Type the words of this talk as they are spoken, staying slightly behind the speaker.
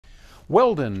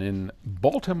Weldon in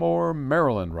Baltimore,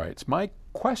 Maryland writes, my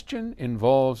question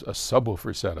involves a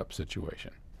subwoofer setup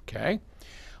situation. Okay?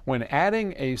 When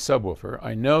adding a subwoofer,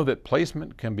 I know that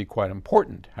placement can be quite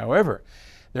important. However,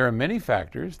 there are many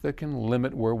factors that can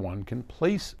limit where one can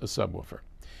place a subwoofer.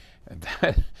 And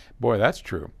boy, that's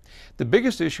true. The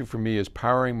biggest issue for me is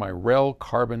powering my Rel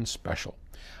Carbon Special.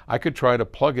 I could try to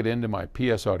plug it into my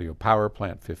PS Audio Power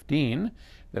Plant 15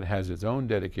 that has its own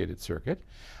dedicated circuit,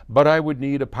 but I would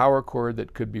need a power cord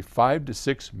that could be 5 to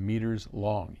 6 meters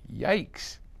long.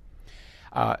 Yikes!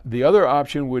 The other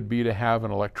option would be to have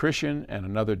an electrician and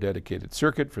another dedicated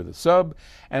circuit for the sub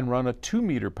and run a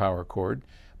 2-meter power cord,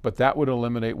 but that would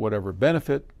eliminate whatever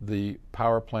benefit the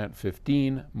Power Plant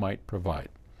 15 might provide.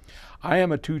 I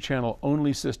am a 2-channel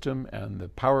only system, and the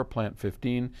Power Plant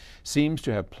 15 seems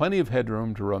to have plenty of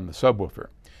headroom to run the subwoofer.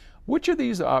 Which of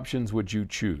these options would you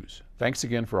choose? Thanks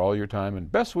again for all your time,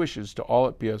 and best wishes to all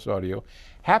at PS Audio.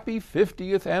 Happy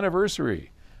 50th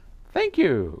anniversary. Thank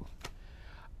you.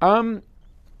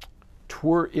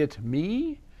 Twere it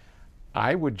me,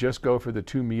 I would just go for the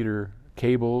 2-meter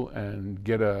cable and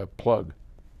get a plug.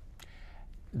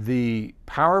 The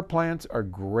power plants are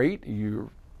great. Your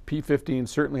P15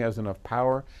 certainly has enough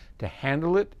power to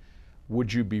handle it.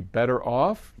 Would you be better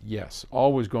off? Yes,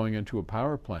 always going into a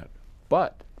power plant.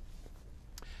 But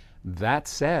that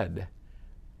said,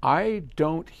 I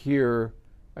don't hear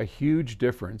a huge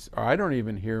difference, or I don't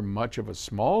even hear much of a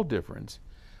small difference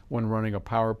when running a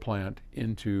power plant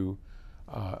into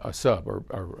a sub,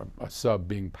 or a sub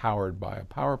being powered by a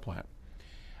power plant.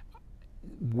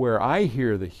 Where I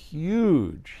hear the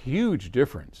huge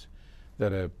difference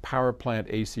that a power plant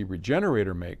AC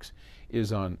regenerator makes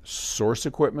is on source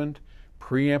equipment,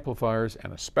 preamplifiers,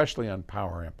 and especially on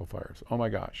power amplifiers. Oh my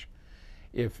gosh.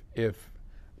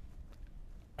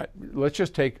 Let's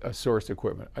just take a source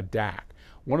equipment, a DAC.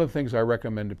 One of the things I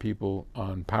recommend to people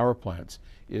on power plants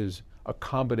is a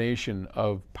combination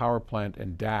of power plant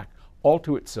and DAC all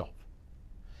to itself.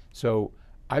 So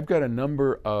I've got a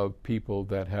number of people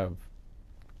that have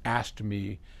asked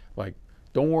me, like,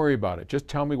 don't worry about it, just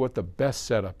tell me what the best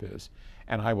setup is.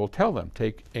 And I will tell them,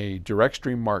 take a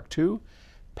DirectStream Mark II,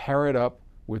 pair it up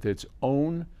with its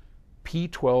own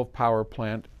P12 power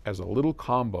plant as a little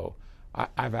combo.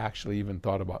 I've actually even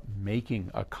thought about making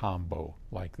a combo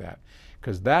like that,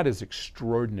 because that is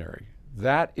extraordinary.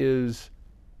 That's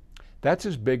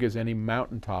as big as any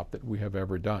mountaintop that we have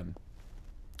ever done.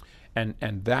 And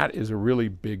that is a really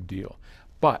big deal.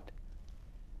 But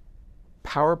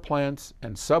power plants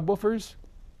and subwoofers,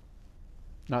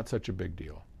 not such a big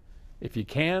deal. If you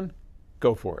can,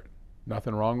 go for it.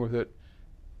 Nothing wrong with it.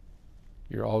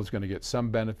 You're always going to get some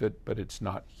benefit, but it's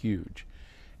not huge.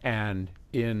 And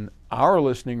in our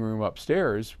listening room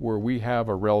upstairs, where we have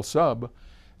a Rel sub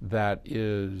that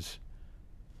is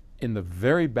in the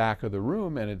very back of the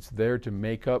room, and it's there to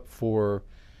make up for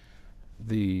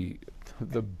the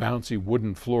bouncy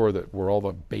wooden floor where all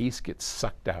the bass gets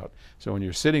sucked out. So when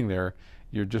you're sitting there,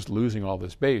 you're just losing all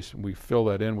this bass. And we fill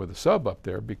that in with a sub up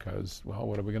there because, well,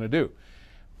 what are we going to do?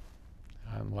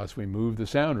 Unless we move the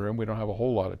sound room, we don't have a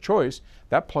whole lot of choice.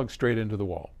 That plugs straight into the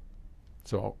wall.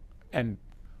 So, and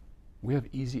we have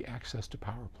easy access to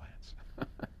power plants.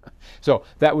 So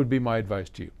that would be my advice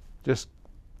to you. Just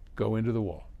go into the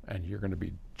wall and you're going to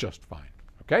be just fine.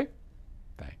 Okay?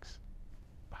 Thanks.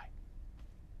 Bye.